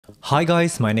Hi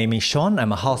guys, my name is Sean.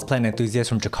 I'm a houseplant enthusiast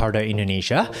from Jakarta,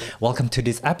 Indonesia. Welcome to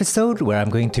this episode where I'm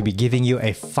going to be giving you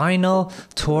a final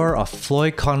tour of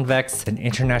FLOII Convex, an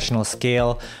international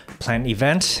scale plant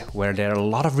event where there are a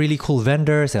lot of really cool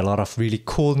vendors, a lot of really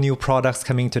cool new products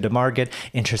coming to the market,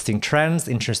 interesting trends,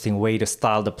 interesting way to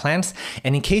style the plants.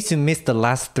 And in case you missed the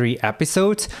last 3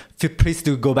 episodes, please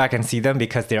do go back and see them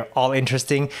because they're all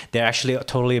interesting. They're actually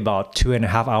totally about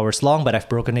 2.5 hours long, but I've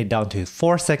broken it down to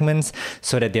 4 segments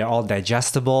so that they're all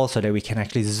digestible, so that we can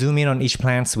actually zoom in on each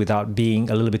plant without being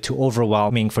a little bit too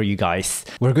overwhelming for you guys.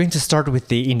 We're going to start with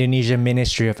the Indonesian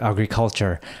Ministry of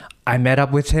Agriculture. I met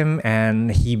up with him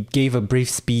and he gave a brief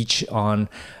speech on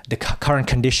the current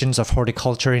conditions of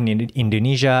horticulture in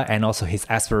Indonesia and also his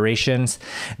aspirations.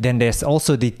 Then there's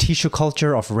also the tissue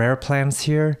culture of rare plants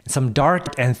here. Some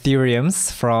dark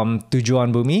anthuriums from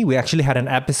Tujuan Bumi. We actually had an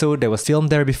episode that was filmed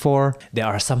there before. There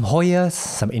are some Hoyas,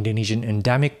 some Indonesian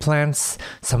endemic plants,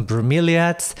 some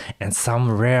Bromeliads, and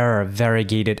some rare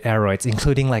variegated aroids,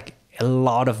 including like a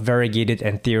lot of variegated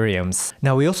anthuriums.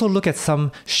 Now we also look at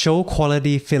some show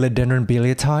quality Philodendron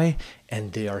billietiae,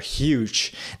 and they are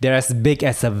huge. They're as big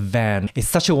as a van. It's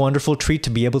such a wonderful treat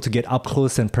to be able to get up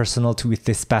close and personal with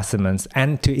these specimens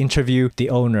and to interview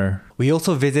the owner. We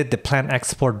also visit the plant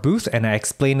export booth and I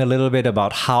explain a little bit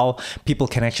about how people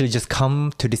can actually just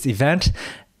come to this event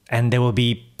and there will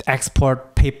be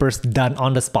export papers done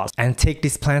on the spot and take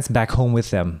these plants back home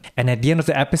with them. And at the end of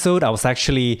the episode, I was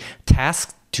actually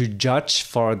tasked to judge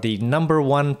for the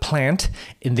 #1 plant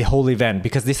in the whole event,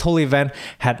 because this whole event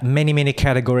had many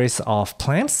categories of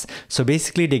plants. So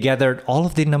basically they gathered all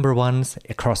of the #1s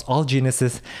across all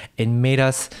genuses and made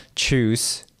us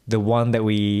choose the one that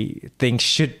we think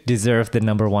should deserve the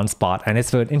 #1 spot, and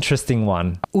it's an interesting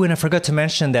one. Oh, and I forgot to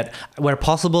mention that where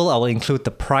possible, I will include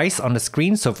the price on the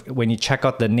screen. So when you check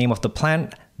out the name of the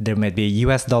plant, there might be a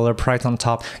US dollar price on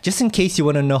top, just in case you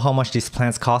want to know how much these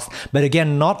plants cost. But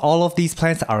again, not all of these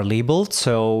plants are labeled,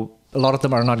 so a lot of them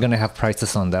are not going to have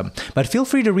prices on them. But feel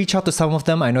free to reach out to some of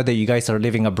them. I know that you guys are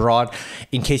living abroad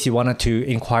in case you wanted to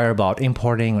inquire about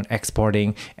importing or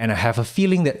exporting. And I have a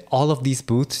feeling that all of these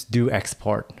booths do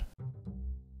export.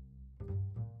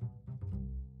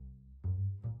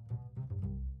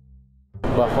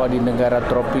 Bahwa di negara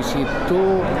tropis itu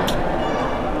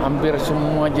hampir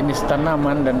semua jenis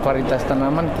tanaman dan varietas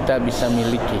tanaman kita bisa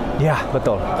miliki. Ya,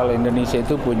 betul. Kalau Indonesia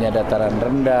itu punya dataran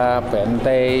rendah,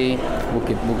 pantai,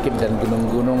 bukit-bukit dan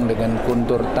gunung-gunung dengan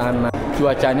kontur tanah.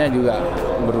 Cuacanya juga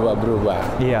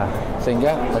berubah-berubah. Iya.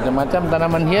 Sehingga macam-macam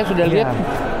tanaman hias sudah lihat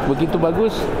begitu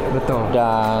bagus. Betul.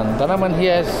 Dan tanaman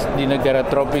hias di negara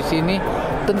tropis ini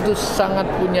tentu sangat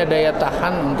punya daya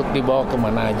tahan untuk dibawa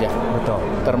kemana aja. Betul.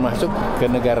 Termasuk ke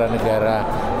negara-negara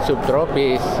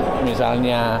subtropis,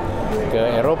 misalnya ke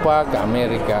Eropa, ke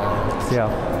Amerika. Siap.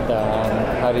 Dan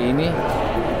hari ini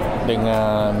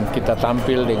dengan kita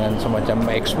tampil dengan semacam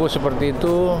expo seperti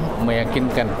itu,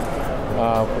 meyakinkan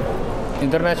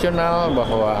internasional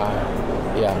bahwa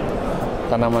ya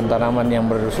tanaman-tanaman yang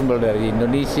bersumber dari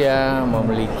Indonesia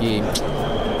memiliki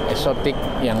eksotik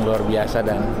yang luar biasa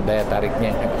dan daya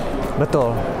tariknya.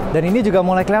 Betul. Dan ini juga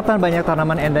mulai kelihatan banyak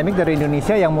tanaman endemik dari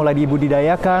Indonesia yang mulai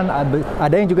dibudidayakan.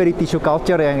 Ada yang juga di tissue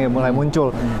culture yang mulai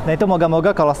muncul. Nah itu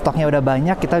moga-moga kalau stoknya udah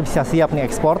banyak kita bisa siap nih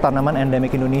ekspor tanaman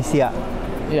endemik Indonesia.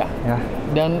 Ya.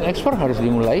 Dan ekspor harus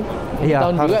dimulai. Ya,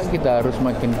 tahun juga kita harus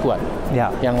makin kuat.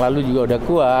 Ya. Yang lalu juga udah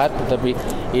kuat, tetapi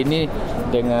ini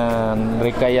dengan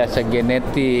rekayasa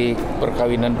genetik,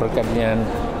 perkawinan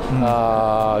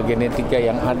genetika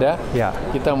yang ada,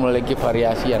 kita memiliki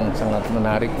variasi yang sangat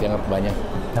menarik, sangat banyak,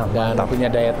 dan punya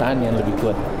daya tahan yang lebih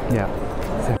kuat.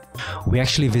 We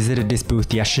actually visited this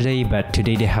booth yesterday, but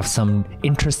today they have some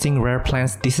interesting rare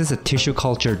plants. This is a tissue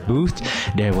cultured booth.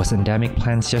 There was endemic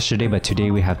plants yesterday, but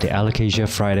today we have the Alocasia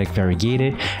friedek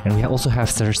variegated, and we also have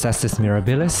Cercestis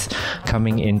mirabilis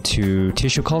coming into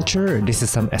tissue culture. This is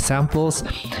some samples,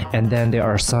 and then there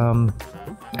are some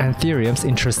anthuriums,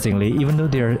 interestingly, even though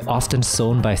they're often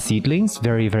sown by seedlings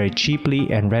very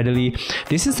cheaply and readily.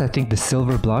 This is, I think, the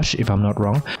silver blush, if I'm not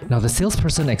wrong. Now the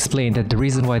salesperson explained that the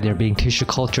reason why they're being tissue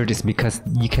cultured is because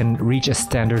you can reach a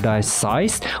standardized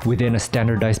size within a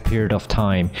standardized period of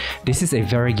time. This is a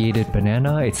variegated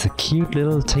banana. It's a cute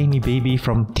little tiny baby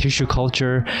from tissue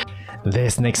culture.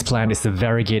 This next plant is the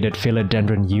variegated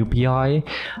Philodendron UPI.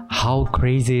 How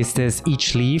crazy is this?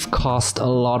 Each leaf costs a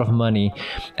lot of money.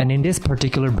 And in this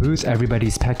particular booth,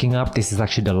 everybody's packing up. This is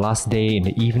actually the last day in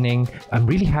the evening. I'm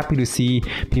really happy to see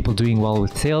people doing well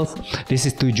with sales. This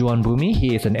is Tujuan Bumi.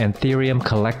 He is an anthurium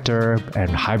collector and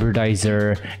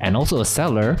hybridizer and also a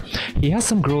seller. He has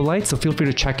some grow lights, so feel free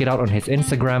to check it out on his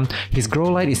Instagram. His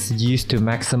grow light is used to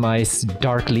maximize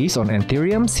dark leaves on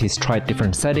anthuriums. He's tried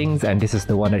different settings and this is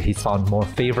the one that he's found more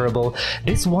favorable.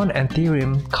 This one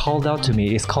anthurium called out to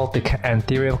me is called the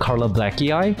Anthurium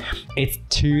Blacki. It's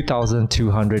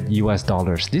 $2,200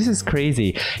 US. This is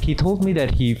crazy. He told me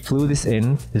that he flew this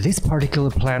in. This particular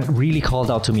plant really called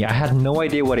out to me. I had no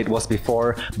idea what it was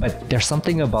before, but there's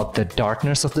something about the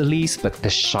darkness of the leaves, but the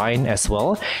shine as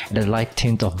well, the light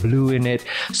tint of blue in it.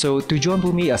 So Tujuan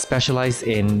Bumi specializes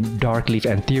in dark leaf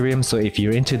anthurium, so if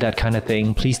you're into that kind of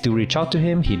thing, please do reach out to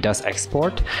him. He does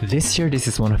export. This year, this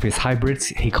is one of his hybrids.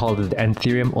 He called it the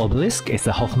Anthurium obelisk. It's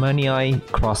a Hoffmanii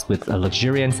crossed with a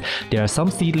luxuriance. There are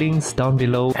some seedlings down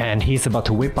below, and he's about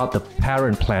to whip out the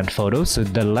parent plant photos. So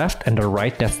the left and the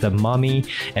right, that's the mommy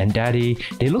and daddy.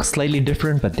 They look slightly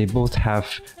different, but they both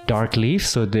have dark leaf,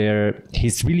 so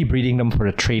he's really breeding them for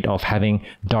the trait of having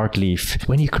dark leaf.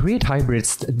 When you create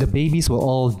hybrids, the babies will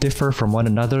all differ from one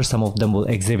another. Some of them will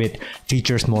exhibit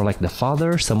features more like the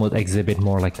father, some will exhibit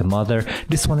more like the mother.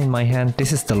 This one in my hand,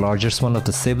 this is the largest one of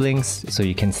the siblings, so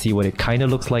you can see what it kind of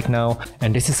looks like now.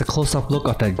 And this is a close-up look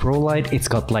of that grow light. It's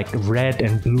got like red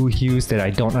and blue hues that I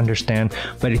don't understand,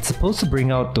 but it's supposed to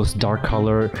bring out those dark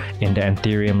color in the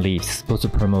anthurium leaves, supposed to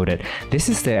promote it. This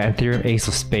is the Anthurium Ace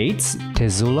of Spades,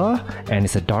 Tezula, and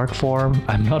it's a dark form.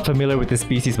 I'm not familiar with this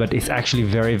species, but it's actually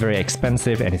very, very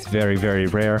expensive and it's very, very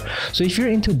rare. So if you're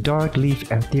into dark leaf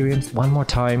anthuriums, one more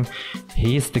time,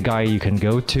 he is the guy you can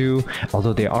go to.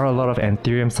 Although there are a lot of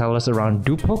anthurium sellers around,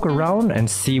 do poke around and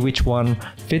see which one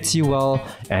fits you well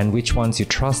and which ones you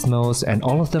trust most. And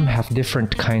all of them have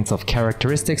different kinds of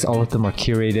characteristics. All of them are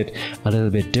curated a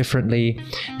little bit differently.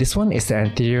 This one is the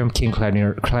Anthurium King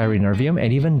Clarinervium,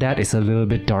 and even that is a little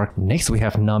bit dark. Next we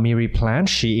have Namiri plant.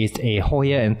 She is a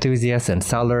Hoya enthusiast and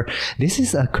seller. This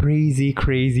is a crazy,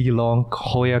 crazy long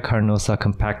Hoya carnosa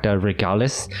compacta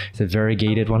regalis. It's a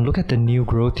variegated one. Look at the new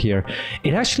growth here.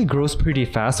 It actually grows pretty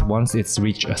fast once it's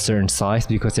reached a certain size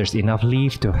because there's enough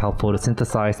leaf to help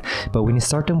photosynthesize. But when you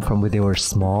start them from when they were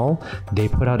small, they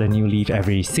put out a new leaf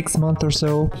every 6 months or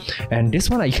so. And this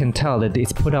one, I can tell that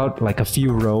it's put out like a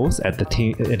few rows at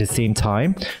the same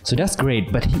time. So that's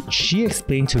great. But she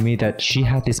explained to me that she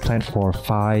had this plant for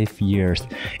 5 years.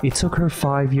 It took her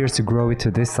 5 years to grow it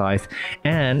to this size,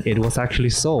 and it was actually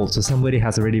sold. So somebody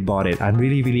has already bought it. I'm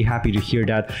really, really happy to hear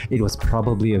that. It was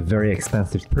probably a very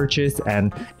expensive purchase,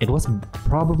 and it was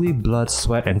probably blood,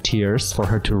 sweat, and tears for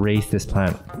her to raise this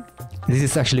plant. This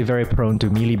is actually very prone to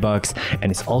mealybugs,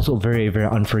 and it's also very, very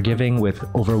unforgiving with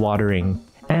overwatering.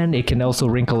 And it can also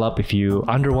wrinkle up if you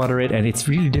underwater it, and it's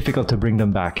really difficult to bring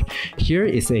them back. Here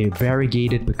is a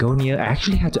variegated begonia. I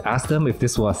actually had to ask them if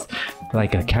this was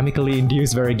like a chemically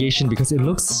induced variegation because it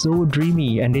looks so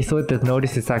dreamy, and they thought that no,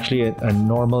 this is actually a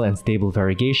normal and stable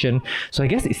variegation. So I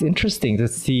guess it's interesting to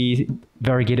see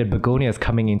variegated begonias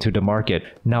coming into the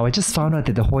market. Now I just found out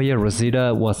that the Hoya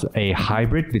rosida was a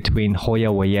hybrid between Hoya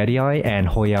weyerii and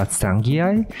Hoya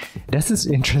tsangii. This is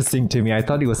interesting to me. I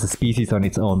thought it was a species on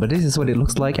its own, but this is what it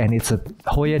looks like, and it's a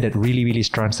Hoya that really, really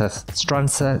sun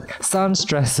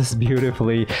stresses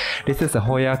beautifully. This is a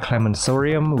Hoya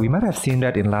clemensorium. We might have seen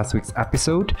that in last week's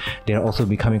episode. They're also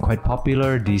becoming quite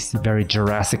popular, these very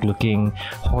Jurassic looking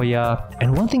Hoya.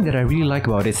 And one thing that I really like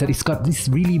about it is that it's got this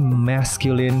really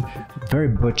masculine, very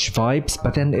butch vibes,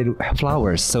 but then it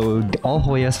flowers. So all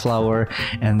Hoyas flower,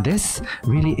 and this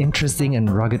really interesting and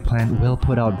rugged plant will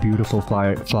put out beautiful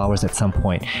flowers at some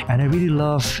point. And I really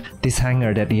love this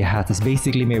hanger that he has. It's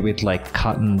basically made with like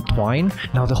cotton twine.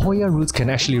 Now the Hoya roots can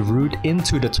actually root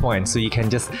into the twine, so you can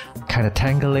just kind of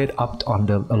tangle it up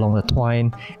along the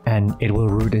twine and it will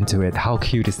root into it. How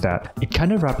cute is that? It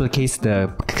kind of replicates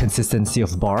the consistency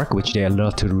of bark, which they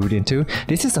love to root into.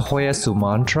 This is a Hoya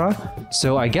Sumatra,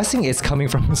 so I'm guessing it's coming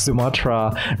from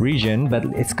Sumatra region, but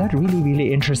it's got really,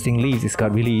 really interesting leaves. It's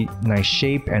got really nice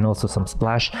shape and also some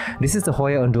splash. This is the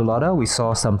Hoya undulata. We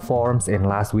saw some forms in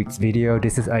last week's video.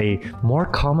 This is a more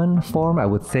common form, I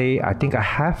would say. I think I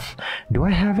have. Do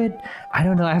I have it? I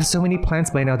don't know. I have so many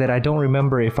plants by now that I don't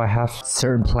remember if I have have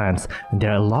certain plants. And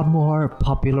there are a lot more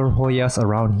popular Hoyas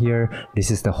around here.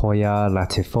 This is the Hoya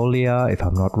latifolia, if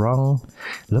I'm not wrong.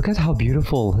 Look at how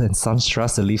beautiful and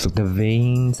sun-stressed the leaves look, the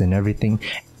veins and everything.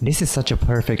 This is such a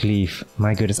perfect leaf.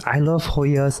 My goodness, I love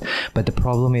Hoyas, but the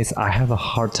problem is I have a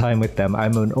hard time with them.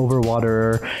 I'm an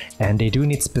overwaterer and they do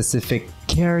need specific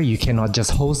care. You cannot just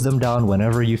hose them down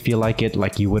whenever you feel like it,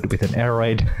 like you would with an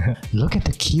aeroid. Look at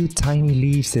the cute tiny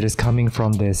leaves that is coming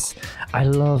from this. I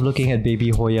love looking at baby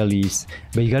Hoya leaves,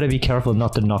 but you gotta be careful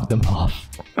not to knock them off.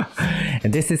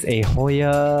 And this is a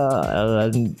Hoya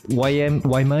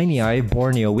Waimanii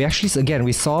Borneo. We actually, again,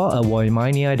 we saw a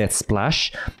Waimanii that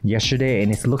splashed yesterday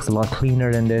and it looks a lot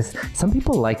cleaner than this. Some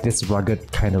people like this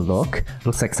rugged kind of look.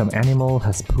 Looks like some animal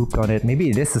has pooped on it. Maybe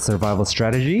it is a survival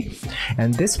strategy.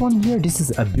 And this one here, this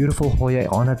is a beautiful Hoya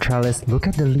on a trellis. Look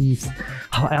at the leaves.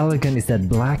 How elegant is that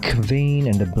black vein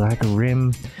and the black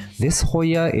rim. This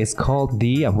Hoya is called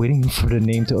the, I'm waiting for the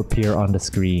name to appear on the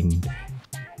screen.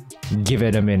 Give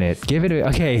it a minute.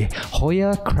 Okay,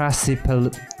 Hoya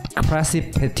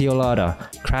crassipetiolata.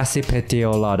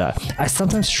 I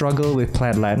sometimes struggle with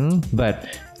plant Latin,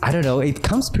 but I don't know, it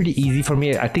comes pretty easy for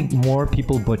me. I think more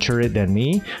people butcher it than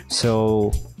me.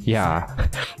 So yeah,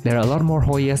 there are a lot more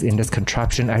Hoyas in this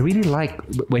contraption. I really like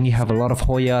when you have a lot of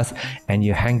Hoyas and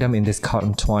you hang them in this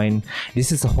cotton twine.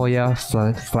 This is the Hoya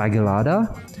flagellata.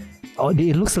 Oh,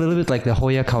 it looks a little bit like the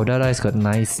Hoya caudata. It's got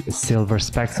nice silver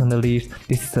specks on the leaves.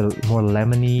 This is a more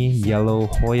lemony yellow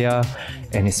Hoya,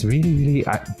 and it's really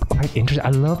quite interesting. I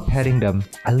love petting them.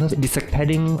 I love it. It's like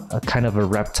petting a kind of a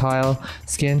reptile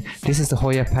skin. This is the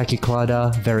Hoya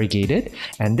pachyclada variegated,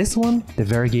 and this one, the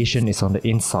variegation is on the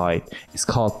inside. It's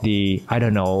called the, I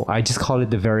don't know, I just call it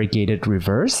the variegated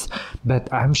reverse,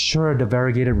 but I'm sure the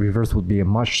variegated reverse would be a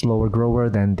much slower grower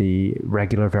than the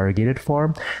regular variegated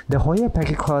form. The Hoya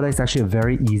pachyclada is actually a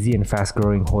very easy and fast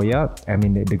growing Hoya. I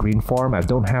mean, the green form. I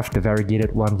don't have the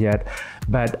variegated one yet,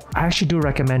 but I actually do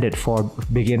recommend it for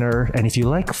beginner. And if you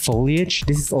like foliage,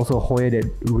 this is also a Hoya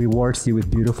that rewards you with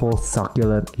beautiful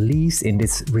succulent leaves in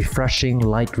this refreshing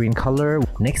light green color.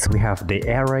 Next, we have the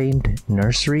Arraigned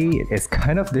Nursery. It's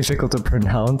kind of difficult to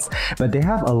pronounce, but they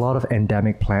have a lot of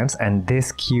endemic plants. And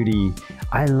this cutie,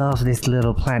 I love this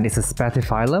little plant. It's a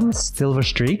spathiphyllum, silver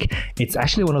streak. It's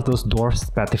actually one of those dwarf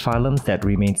spathiphyllums that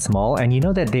remain small, and you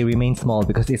know that they remain small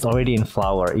because it's already in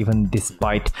flower even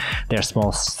despite their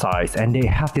small size. And they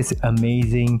have this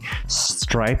amazing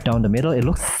stripe down the middle. It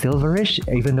looks silverish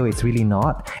even though it's really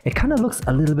not. It kind of looks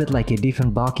a little bit like a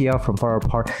Dieffenbachia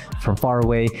from far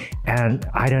away, and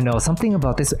I don't know, something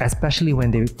about this, especially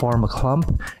when they form a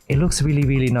clump, it looks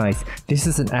really nice. This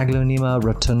is an Aglaonema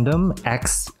rotundum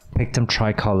X Pictum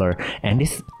tricolor, and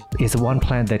this is one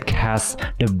plant that has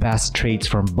the best traits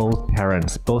from both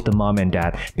parents, both the mom and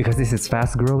dad, because this is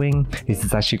fast growing. This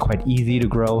is actually quite easy to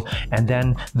grow, and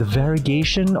then the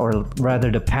variegation, or rather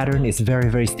the pattern, is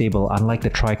very stable, unlike the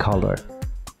tricolor.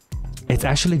 It's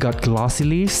actually got glossy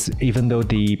leaves, even though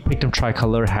the Pictum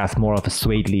tricolor has more of a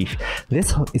suede leaf.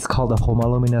 This is called a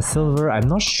Homalomina silver. I'm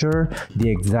not sure the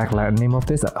exact Latin name of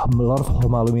this. A lot of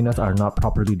Homaluminas are not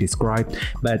properly described,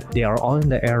 but they are all in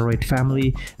the aeroid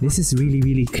family. This is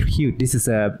really cute. This is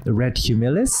a red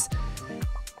humilis.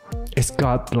 It's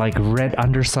got like red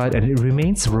underside and it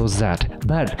remains rosette,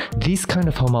 but these kind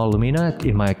of Homalumina,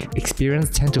 in my experience,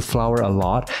 tend to flower a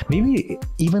lot. Maybe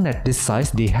even at this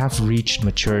size they have reached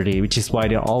maturity, which is why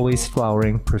they're always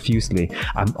flowering profusely.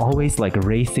 I'm always like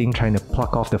racing, trying to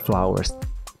pluck off the flowers.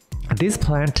 This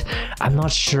plant, I'm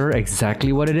not sure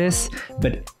exactly what it is,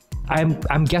 but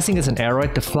I'm guessing it's an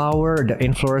aeroid. The flower, the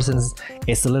inflorescence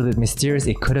is a little bit mysterious.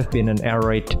 It could have been an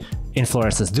aeroid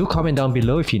inflorescence. Do comment down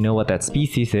below if you know what that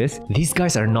species is. These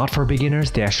guys are not for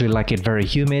beginners. They actually like it very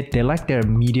humid. They like their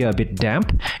media a bit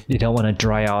damp. They don't want to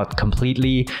dry out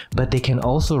completely, but they can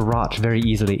also rot very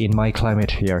easily in my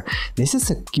climate here. This is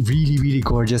a really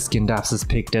gorgeous Scindapsus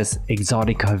pictus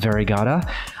exotica variegata.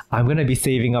 I'm gonna be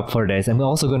saving up for this. I'm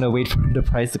also gonna wait for the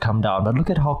price to come down, but look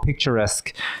at how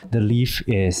picturesque the leaf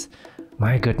is.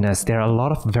 My goodness, there are a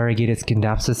lot of variegated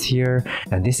Scindapsus here,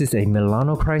 and this is a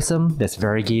Melanochrysum that's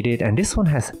variegated, and this one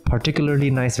has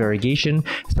particularly nice variegation,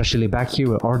 especially back here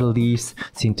where all the leaves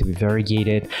seem to be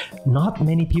variegated. Not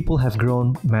many people have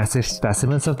grown massive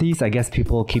specimens of these. I guess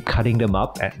people keep cutting them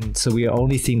up, and so we are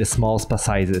only seeing the small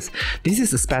sizes. This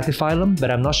is a Spathiphyllum, but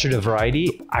I'm not sure the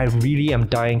variety. I really am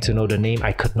dying to know the name.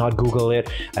 I could not Google it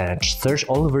and search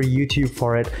all over YouTube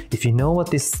for it. If you know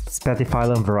what this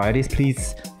Spathiphyllum variety is,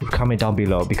 please comment down down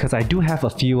below because I do have a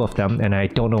few of them and I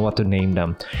don't know what to name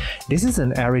them. This is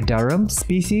an Aridarum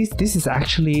species. This is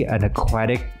actually an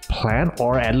aquatic plant,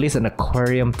 or at least an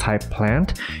aquarium type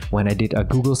plant. When I did a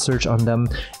Google search on them,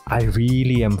 I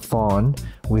really am fond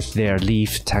with their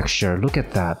leaf texture. Look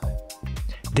at that.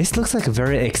 This looks like a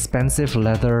very expensive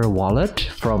leather wallet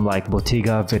from like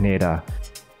Bottega Veneta.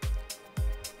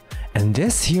 And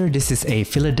this is a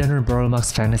Philodendron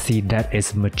Bromeliads Fantasy that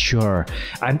is mature.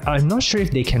 I'm not sure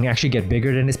if they can actually get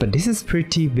bigger than this, but this is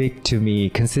pretty big to me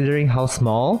considering how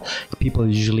small people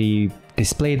usually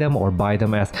display them or buy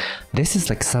them as. This is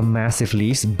like some massive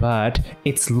leaves, but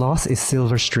its loss is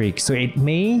silver streak, so it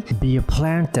may be a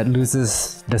plant that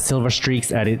loses the silver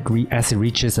streaks as it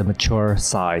reaches a mature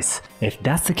size. If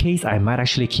that's the case, I might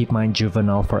actually keep mine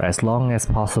juvenile for as long as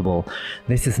possible.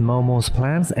 This is Momo's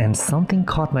plants, and something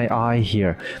caught my eye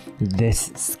here. This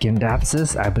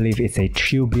Scindapsus, I believe it's a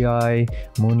Trubii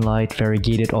Moonlight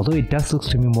variegated, although it does look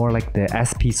to me more like the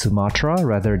SP Sumatra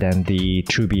rather than the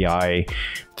Trubii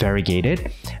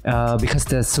variegated, because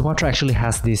the Sumatra actually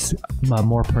has these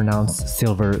more pronounced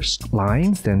silver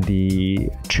lines than the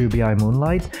Trubii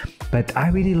Moonlight. But I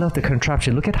really love the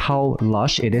contraption. Look at how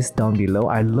lush it is down below.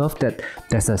 I love that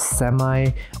there's a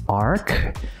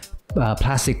semi-arc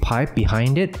plastic pipe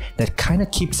behind it that kind of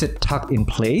keeps it tucked in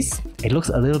place. It looks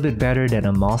a little bit better than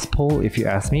a moss pole if you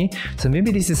ask me. So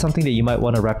maybe this is something that you might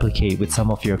want to replicate with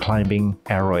some of your climbing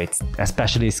aroids,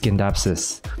 especially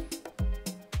Scindapsus.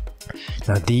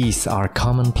 Now these are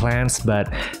common plants,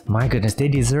 but my goodness, they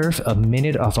deserve a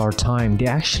minute of our time. They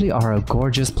actually are a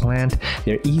gorgeous plant.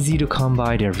 They're easy to come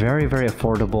by. They're very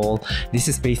affordable. This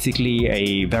is basically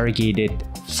a variegated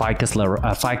Ficus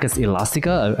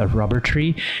elastica, a rubber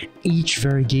tree. Each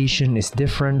variegation is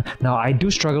different. Now I do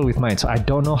struggle with mine, so I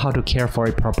don't know how to care for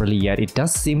it properly yet. It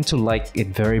does seem to like it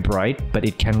very bright, but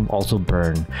it can also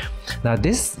burn. Now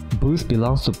this booth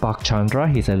belongs to Pak Chandra.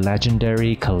 He's a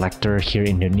legendary collector here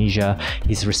in Indonesia.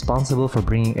 He's responsible for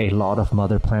bringing a lot of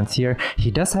mother plants here.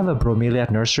 He does have a bromeliad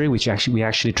nursery, which we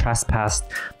actually trespassed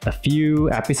a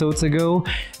few episodes ago,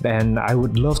 and I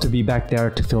would love to be back there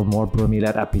to film more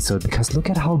bromeliad episodes because look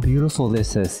at how beautiful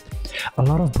this is. A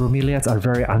lot of bromeliads are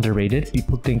very underrated.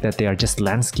 People think that they are just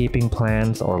landscaping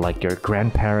plants or like your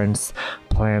grandparents'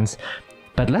 plants.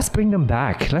 But let's bring them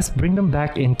back. Let's bring them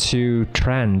back into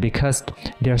trend because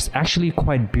they're actually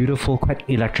quite beautiful, quite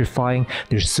electrifying.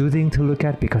 They're soothing to look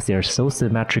at because they're so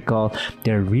symmetrical.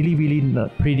 They're really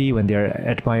pretty when they're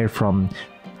admired from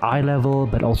eye level,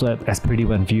 but also as pretty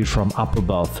when viewed from up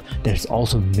above. There's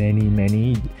also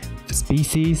many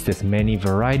species, there's many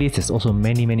varieties, there's also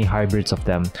many hybrids of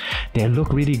them. They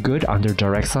look really good under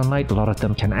direct sunlight. A lot of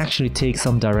them can actually take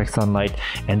some direct sunlight,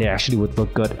 and they actually would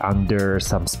look good under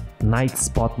some night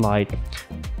spotlight.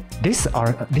 This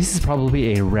is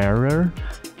probably a rarer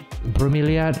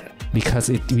bromeliad because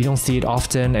we don't see it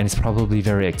often, and it's probably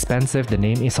very expensive. The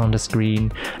name is on the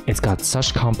screen. It's got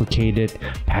such complicated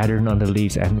pattern on the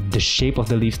leaves, and the shape of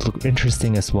the leaves look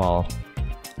interesting as well.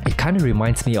 It kind of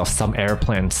reminds me of some air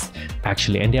plants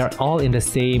actually, and they are all in the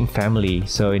same family,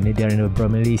 so they're in the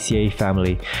Bromeliaceae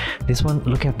family. This one,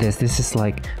 look at this. This is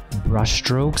like brush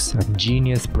strokes, like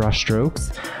genius brush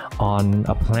strokes on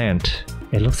a plant.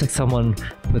 It looks like someone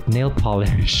put nail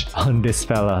polish on this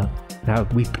fella. Now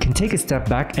we can take a step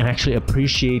back and actually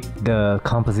appreciate the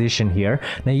composition here.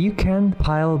 Now you can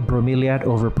pile bromeliad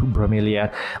over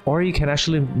bromeliad, or you can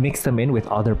actually mix them in with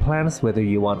other plants, whether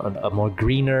you want a more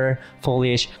greener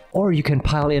foliage, or you can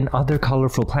pile in other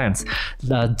colorful plants.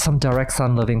 Some direct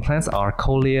sun loving plants are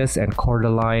coleus and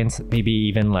cordylines, maybe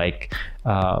even like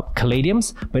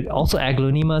caladiums, but also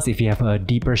aglaonemas if you have a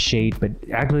deeper shade, but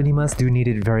aglaonemas do need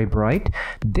it very bright.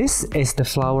 This is the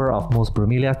flower of most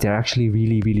bromeliads. They're actually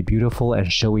really beautiful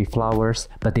and showy flowers,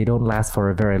 but they don't last for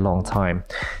a very long time.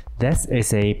 This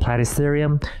is a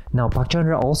platycerium. Now Pak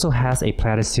Chandra also has a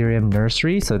platycerium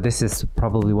nursery, so this is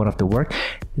probably one of the work.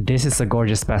 This is a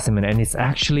gorgeous specimen, and it's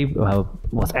actually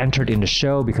was entered in the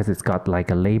show because it's got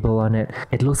like a label on it.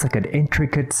 It looks like an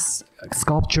intricate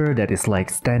sculpture that is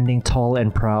like standing tall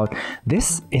and proud.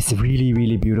 This is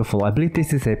really beautiful. I believe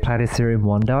this is a platycerium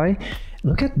wandai.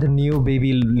 Look at the new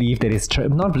baby leaf that is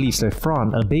not leaf, so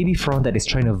a baby frond that is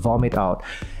trying to vomit out.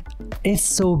 It's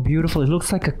so beautiful. It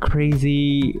looks like a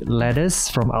crazy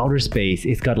lettuce from outer space.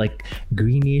 It's got like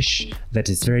greenish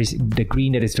the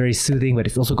green that is very soothing, but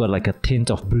it's also got like a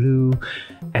tint of blue,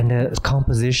 and the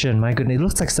composition, my goodness, it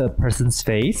looks like a person's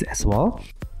face as well.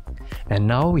 And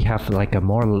now we have like a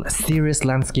more serious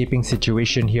landscaping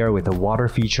situation here with a water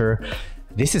feature.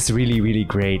 This is really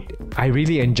great. I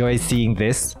really enjoy seeing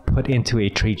this put into a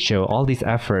trade show, all this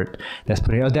effort that's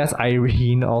put in. Oh, that's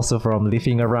Irene, also from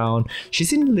Living Around.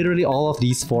 She's in literally all of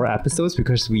these 4 episodes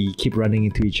because we keep running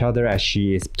into each other as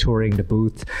she is touring the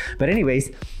booth. But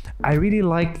anyways, I really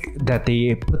like that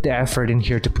they put the effort in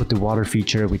here to put the water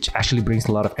feature, which actually brings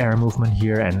a lot of air movement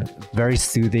here and very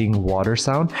soothing water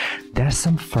sound. There's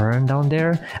some fern down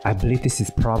there. I believe this is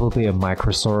probably a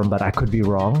microsorm, but I could be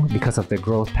wrong because of the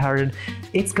growth pattern.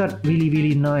 It's got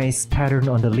really nice pattern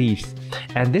on the leaves.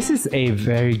 And this is a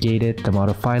variegated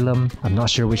tomatophyllum. I'm not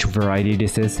sure which variety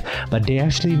this is, but they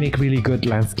actually make really good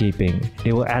landscaping.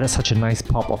 They will add such a nice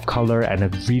pop of color and a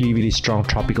really strong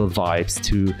tropical vibes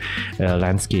to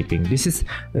landscaping. This is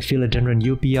a Philodendron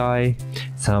UPI,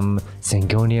 some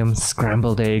Syngonium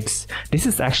scrambled eggs. This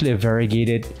is actually a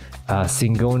variegated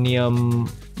Syngonium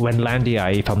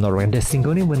Wendlandii, if I'm not wrong. The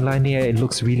Syngonium Wendlandii, it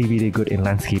looks really good in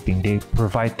landscaping. They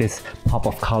provide this pop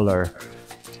of color.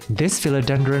 This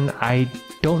Philodendron, I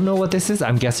don't know what this is.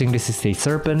 I'm guessing this is a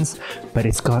serpens, but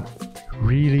it's got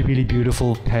really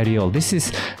beautiful petiole. This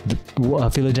is the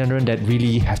Philodendron that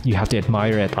really you have to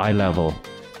admire at eye level.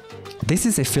 This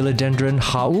is a Philodendron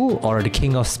Hau, or the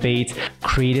King of Spades,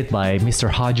 created by Mr.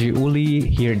 Haji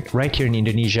Uli right here in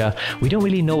Indonesia. We don't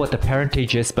really know what the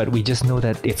parentage is, but we just know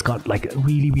that it's got like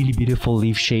really beautiful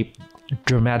leaf shape,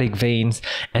 dramatic veins,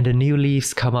 and the new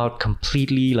leaves come out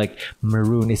completely like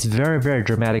maroon. It's very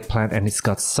dramatic plant, and it's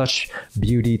got such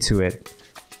beauty to it.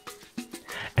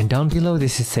 And down below,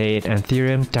 this is an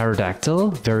anthurium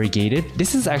pterodactyl, variegated.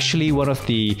 This is actually one of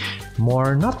the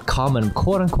more, not common,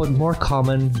 quote-unquote more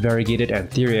common variegated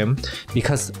anthurium,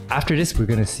 because after this we're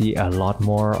gonna see a lot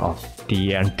more of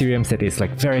the anthuriums that is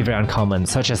like very uncommon,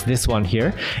 such as this one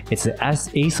here. It's the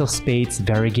Ace of Spades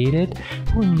variegated.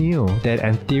 Who knew that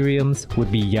anthuriums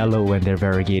would be yellow when they're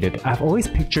variegated? I've always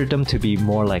pictured them to be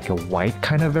more like a white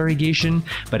kind of variegation,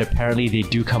 but apparently they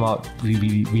do come out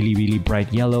really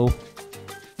bright yellow.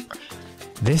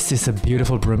 This is a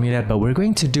beautiful bromeliad, but we're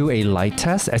going to do a light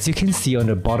test. As you can see on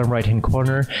the bottom right hand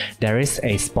corner, there is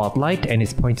a spotlight and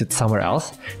it's pointed somewhere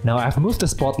else. Now I've moved the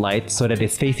spotlight so that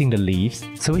it's facing the leaves,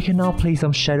 so we can now play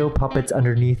some shadow puppets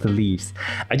underneath the leaves.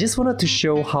 I just wanted to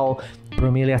show how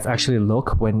bromeliads actually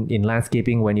look when in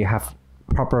landscaping, when you have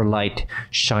proper light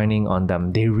shining on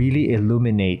them. They really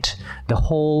illuminate the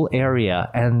whole area,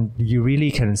 and you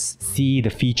really can see the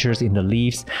features in the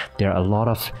leaves. There are a lot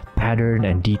of pattern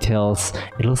and details.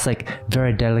 It looks like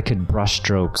very delicate brush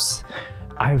strokes.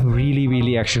 I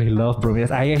really actually love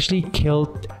bromeliads. I actually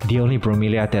killed the only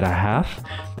bromeliad that I have,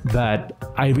 but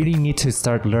I really need to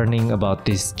start learning about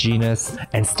this genus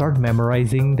and start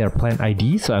memorizing their plant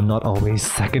ID, so I'm not always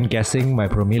second guessing my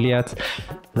bromeliads.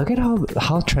 Look at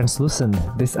how translucent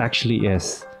this actually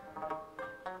is.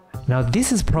 Now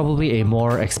this is probably a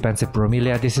more expensive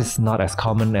bromeliad. This is not as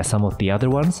common as some of the other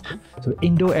ones. So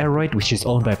Indo-Aeroid, which is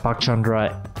owned by Pak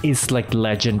Chandra, is like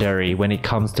legendary when it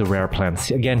comes to rare plants.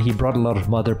 Again, he brought a lot of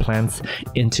mother plants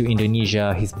into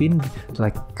Indonesia. He's been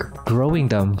like growing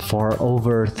them for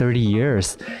over 30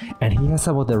 years, and he has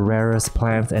some of the rarest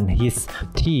plants. And his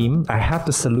team, I have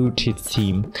to salute his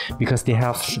team, because they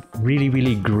have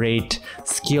really great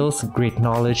skills, great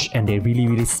knowledge, and they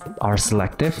really are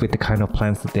selective with the kind of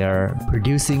plants that they're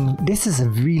producing. This is a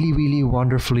really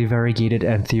wonderfully variegated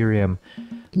anthurium.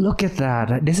 Look at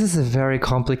that. This is a very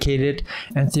complicated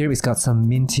anthurium. It's got some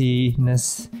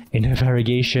mintiness in the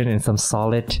variegation and some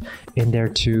solid in there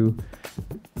too.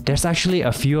 There's actually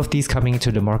a few of these coming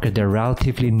into the market. They're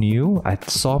relatively new. I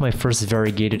saw my first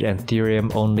variegated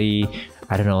anthurium only,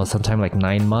 I don't know, sometime like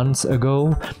 9 months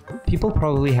ago. People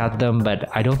probably had them, but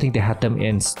I don't think they had them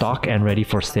in stock and ready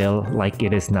for sale like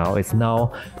it is now. It's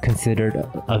now considered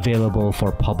available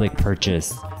for public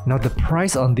purchase. Now the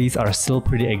price on these are still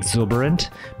pretty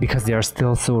exuberant because they are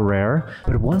still so rare,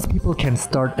 but once people can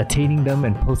start attaining them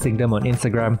and posting them on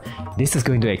Instagram, this is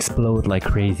going to explode like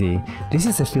crazy. This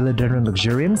is a Philodendron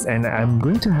luxurians, and I'm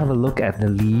going to have a look at the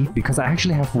leaf because I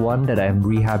actually have one that I'm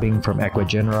rehabbing from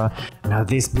Equigenera. Now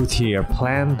this booth here,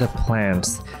 Plant the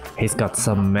Plants, he's got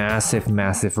some massive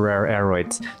rare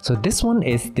aeroids. So this one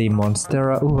is the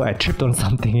Monstera. Oh, I tripped on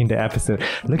something in the episode.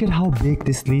 Look at how big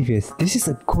this leaf is. This is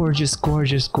a gorgeous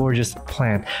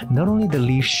plant. Not only the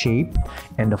leaf shape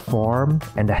and the form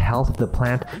and the health of the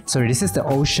plant. Sorry, this is the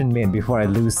ocean mint before I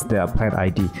lose the plant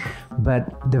ID.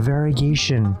 But the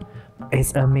variegation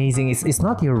is amazing. It's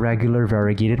not your regular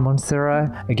variegated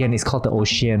Monstera. Again, it's called the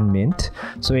Ocean Mint.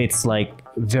 So it's like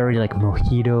very like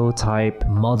mojito type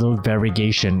muddled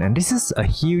variegation. And this is a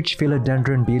huge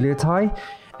Philodendron billietiae.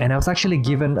 And I was actually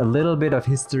given a little bit of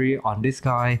history on this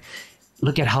guy.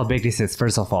 Look at how big this is.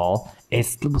 First of all,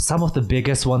 it's some of the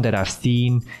biggest one that I've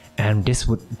seen, and this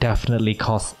would definitely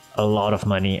cost a lot of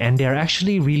money, and they're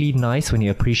actually really nice when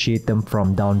you appreciate them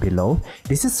from down below.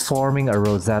 This is forming a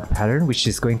rosette pattern, which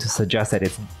is going to suggest that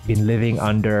it's been living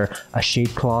under a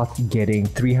shade cloth, getting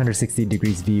 360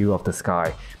 degrees view of the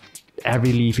sky.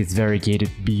 Every leaf is variegated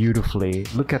beautifully.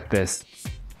 Look at this.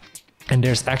 And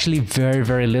there's actually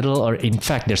very little, or in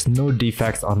fact there's no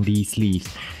defects on these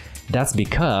leaves. That's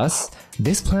because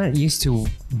this plant used to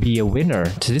be a winner.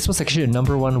 So this was actually a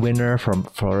 #1 winner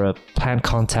for a plant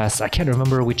contest. I can't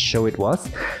remember which show it was,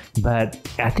 but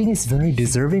I think it's very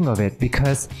deserving of it,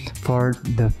 because for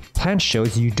the plant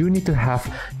shows you do need to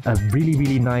have a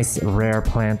really nice rare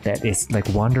plant that is like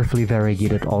wonderfully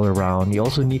variegated all around. You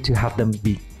also need to have them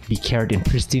be cared in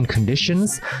pristine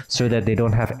conditions so that they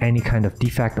don't have any kind of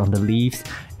defect on the leaves,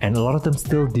 and a lot of them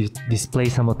still display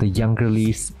some of the younger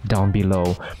leaves down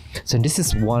below. So this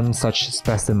is one such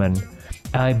specimen.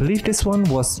 I believe this one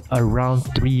was around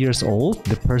 3 years old.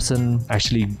 The person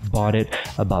actually bought it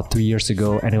about 3 years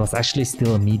ago, and it was actually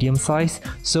still a medium size.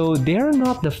 So they're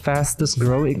not the fastest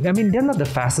growing. I mean, they're not the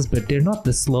fastest, but they're not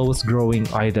the slowest growing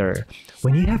either.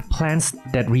 When you have plants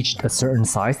that reach a certain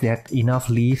size, they have enough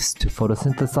leaves to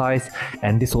photosynthesize,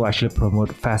 and this will actually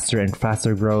promote faster and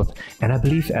faster growth. And I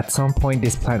believe at some point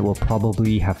this plant will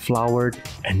probably have flowered.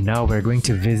 And now we're going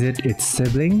to visit its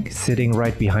sibling sitting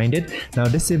right behind it. Now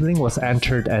this sibling was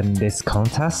entered in this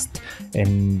contest,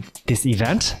 in this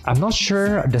event. I'm not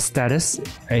sure the status,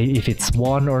 if it's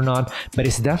won or not, but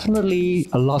it's definitely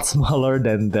a lot smaller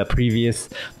than the previous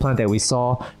plant that we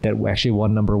saw that actually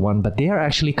won #1. But they are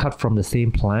actually cut from the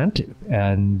same plant,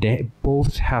 and they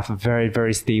both have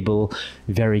very stable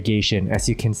variegation, as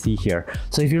you can see here.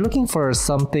 So if you're looking for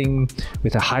something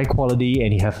with a high quality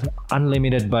and you have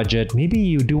unlimited budget, maybe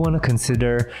you do want to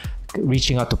consider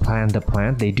reaching out to Plant the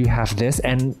Plant. They do have this,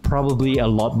 and probably a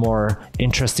lot more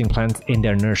interesting plants in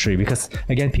their nursery, because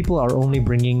again, people are only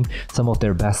bringing some of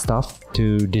their best stuff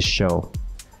to this show.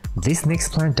 This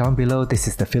next plant down below, this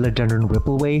is the Philodendron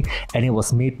Whippleway, and it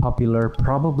was made popular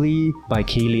probably by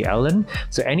Kaylee Ellen.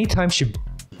 So anytime she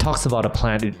talks about a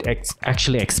plant, it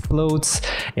actually explodes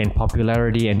in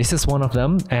popularity, and this is one of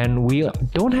them. And we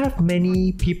don't have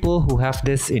many people who have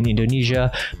this in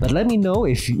Indonesia, but let me know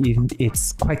if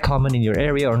it's quite common in your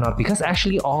area or not, because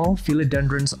actually all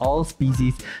philodendrons, all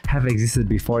species have existed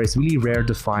before. It's really rare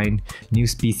to find new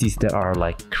species that are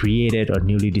like created or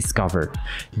newly discovered.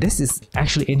 This is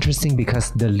actually interesting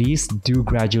because the leaves do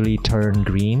gradually turn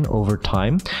green over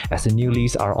time, as the new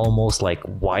leaves are almost like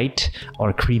white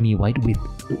or creamy white with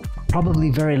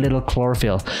probably very little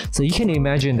chlorophyll. So you can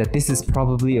imagine that this is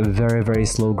probably a very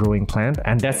slow growing plant,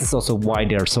 and that is also why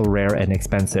they are so rare and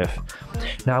expensive.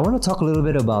 Now I want to talk a little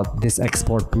bit about this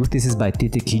export booth. This is by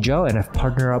Titik Hijau, and I've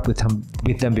partnered up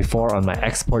with them before on my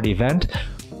export event,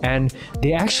 and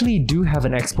they actually do have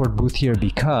an export booth here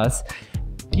because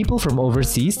people from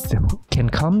overseas can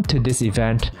come to this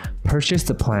event, purchase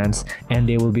the plants, and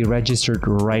they will be registered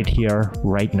right here,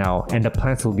 right now, and the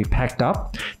plants will be packed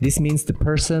up. This means the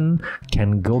person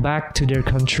can go back to their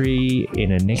country in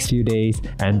the next few days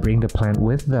and bring the plant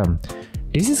with them.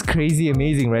 This is crazy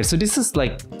amazing, right? So this is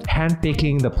like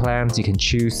hand-picking the plants. You can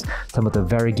choose some of the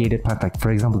variegated plants, like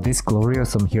for example this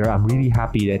gloriosum here. I'm really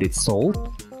happy that it's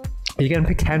sold. You can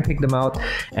hand-pick them out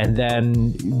and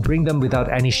then bring them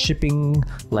without any shipping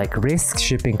risk,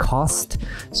 shipping cost.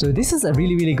 So this is a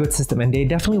really good system, and they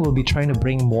definitely will be trying to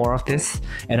bring more of this,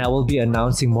 and I will be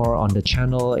announcing more on the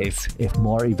channel if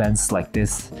more events like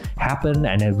this happen.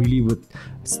 And I really would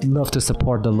love to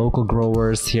support the local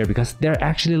growers here, because there are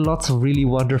actually lots of really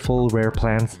wonderful rare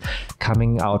plants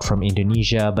coming out from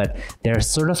Indonesia, but there's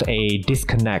sort of a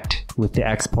disconnect with the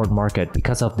export market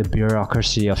because of the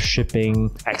bureaucracy of shipping,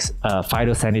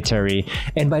 phytosanitary.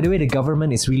 And by the way, the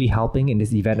government is really helping in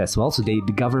this event as well. So the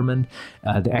government,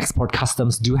 the export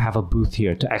customs do have a booth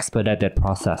here to expedite that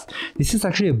process. This is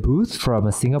actually a booth from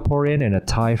a Singaporean and a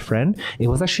Thai friend. It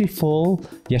was actually full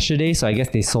yesterday, so I guess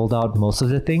they sold out most of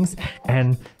the things.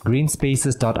 And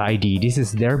greenspaces.id, this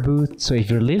is their booth. So if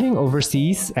you're living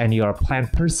overseas and you're a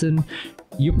plant person,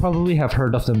 you probably have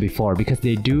heard of them before, because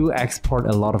they do export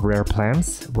a lot of rare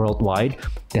plants worldwide.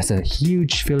 There's a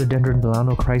huge Philodendron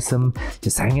melanochrysum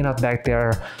just hanging out back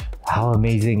there. How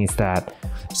amazing is that?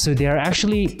 So they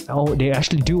actually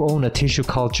do own a tissue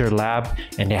culture lab,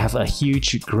 and they have a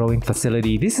huge growing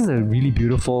facility. This is a really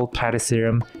beautiful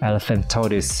Platycerium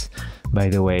elephantotis, by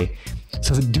the way.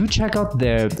 So do check out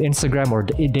their Instagram, or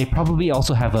they probably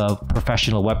also have a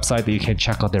professional website that you can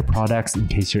check out their products in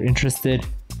case you're interested.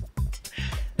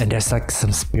 And there's like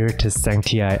some spiritus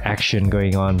sancti action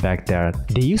going on back there.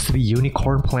 They used to be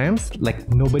unicorn plants, like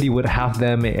nobody would have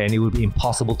them and it would be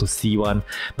impossible to see one.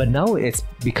 But now it's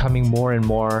becoming more and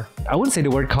more, I wouldn't say the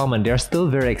word common, they're still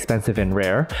very expensive and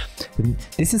rare.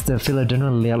 This is the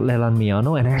Philodendron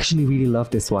lelandmiano, and I actually really love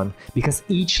this one because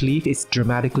each leaf is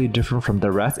dramatically different from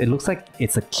the rest. It looks like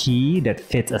it's a key that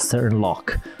fits a certain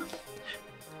lock.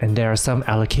 And there are some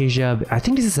alocasia. I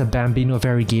think this is a bambino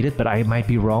variegated, but I might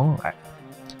be wrong.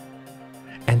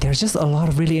 And there's just a lot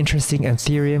of really interesting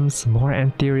anthuriums, more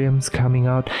anthuriums coming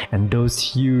out, and those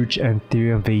huge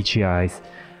anthurium veitchii.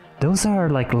 Those are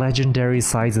like legendary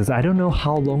sizes. I don't know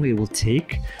how long it will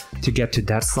take to get to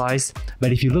that size,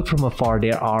 but if you look from afar,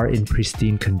 they are in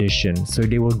pristine condition. So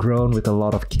they were grown with a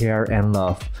lot of care and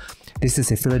love. This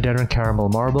is a Philodendron caramel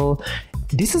marble.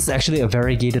 This is actually a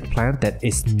variegated plant that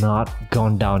is not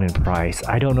gone down in price.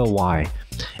 I don't know why.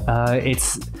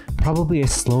 It's probably a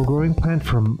slow growing plant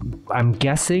from, I'm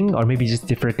guessing, or maybe just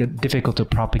difficult to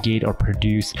propagate or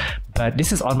produce. But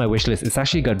this is on my wish list. It's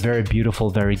actually got very beautiful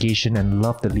variegation and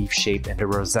love the leaf shape and the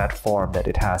rosette form that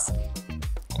it has.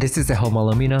 This is a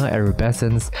Homalomina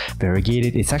erubescens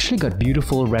variegated. It's actually got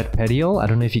beautiful red petiole. I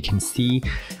don't know if you can see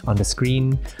on the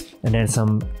screen. And then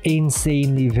some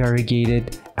insanely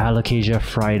variegated Alocasia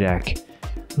frydek.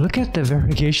 Look at the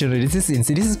variegation. This is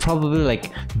insane. This is probably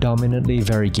like dominantly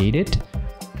variegated.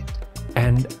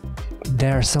 And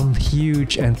there are some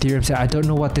huge anthuriums. I don't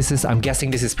know what this is. I'm guessing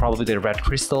this is probably the red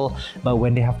crystal. But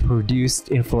when they have produced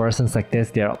inflorescence like this,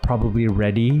 they're probably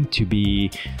ready to be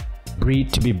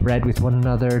bred with one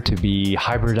another, to be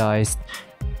hybridized.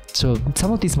 So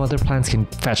some of these mother plants can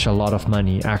fetch a lot of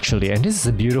money actually, and this is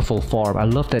a beautiful form. I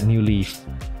love that new leaf.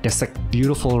 There's like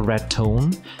beautiful red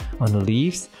tone on the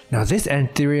leaves. Now this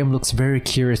anthurium looks very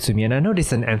curious to me, and I know this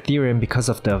is an anthurium because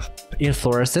of the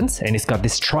inflorescence, and it's got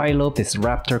this trilobe, this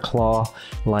raptor claw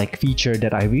like feature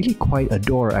that I really quite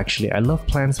adore actually. I love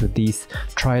plants with these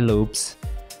trilobes.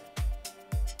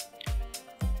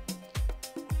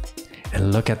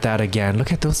 And look at that again,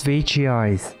 look at those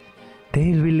veitchii.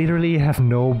 They literally have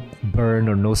no burn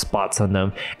or no spots on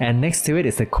them. And next to it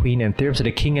is the queen anthurium. So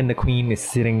the king and the queen is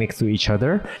sitting next to each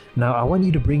other. Now I want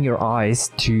you to bring your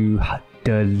eyes to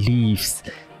the leaves.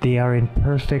 They are in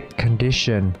perfect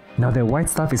condition. Now the white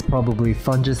stuff is probably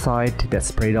fungicide that's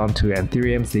sprayed onto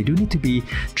anthuriums. They do need to be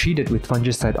treated with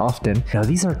fungicide often. Now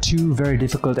these are two very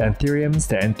difficult anthuriums,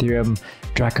 the Anthurium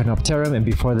draconopterum and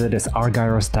before that is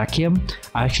Argyrostachyium.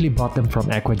 I actually bought them from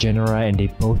Aquagenera and they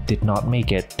both did not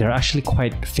make it. They're actually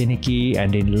quite finicky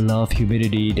and they love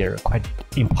humidity. They're quite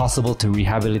impossible to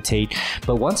rehabilitate.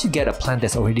 But once you get a plant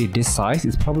that's already this size,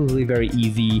 it's probably very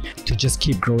easy to just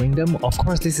keep growing them. Of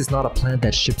course, this is not a plant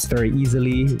that ships very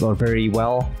easily or very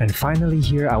well. And finally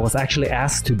here, I was actually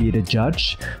asked to be the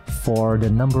judge for the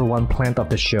 #1 plant of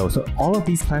the show. So all of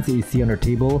these plants that you see on our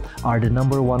table are the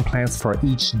 #1 plants for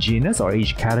each genus or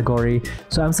each category.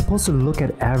 So I'm supposed to look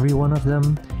at every one of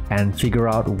them and figure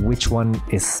out which one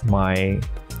is my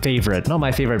favorite. Not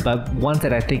my favorite, but one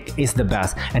that I think is the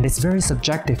best. And it's very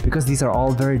subjective because these are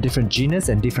all very different genus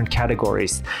and different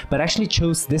categories. But I actually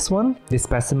chose this one, this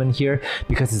specimen here,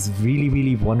 because it's really,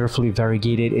 really wonderfully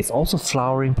variegated. It's also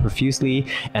flowering profusely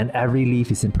and every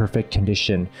leaf is in perfect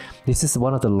condition. This is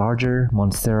one of the larger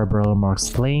Monstera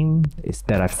Bromeliads flame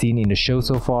that I've seen in the show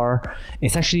so far.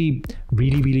 It's actually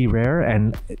really, really rare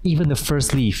and even the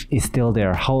first leaf is still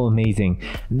there. How amazing.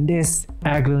 This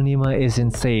Aglaonema is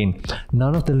insane.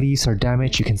 None of the leaves are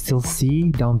damaged. You can still see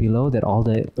down below that all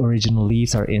the original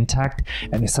leaves are intact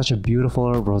and it's such a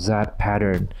beautiful rosette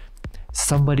pattern.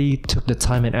 Somebody took the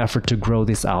time and effort to grow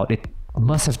this out. It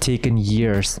must have taken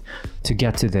years to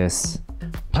get to this.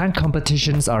 Plant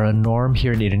competitions are a norm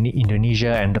here in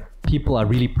Indonesia and the people are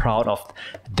really proud of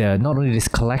not only this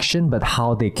collection but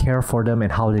how they care for them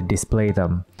and how they display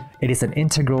them. It is an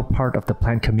integral part of the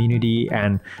plant community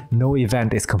and no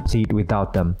event is complete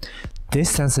without them.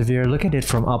 This Sansevieria, look at it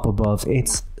from up above.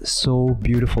 It's so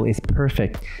beautiful. It's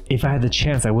perfect. If I had the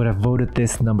chance, I would have voted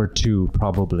this #2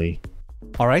 probably.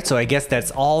 Alright, so I guess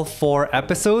that's all 4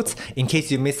 episodes. In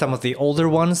case you missed some of the older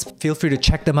ones, feel free to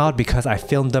check them out because I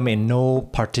filmed them in no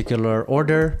particular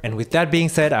order. And with that being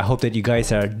said, I hope that you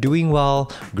guys are doing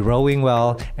well, growing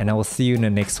well, and I will see you in the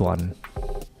next one.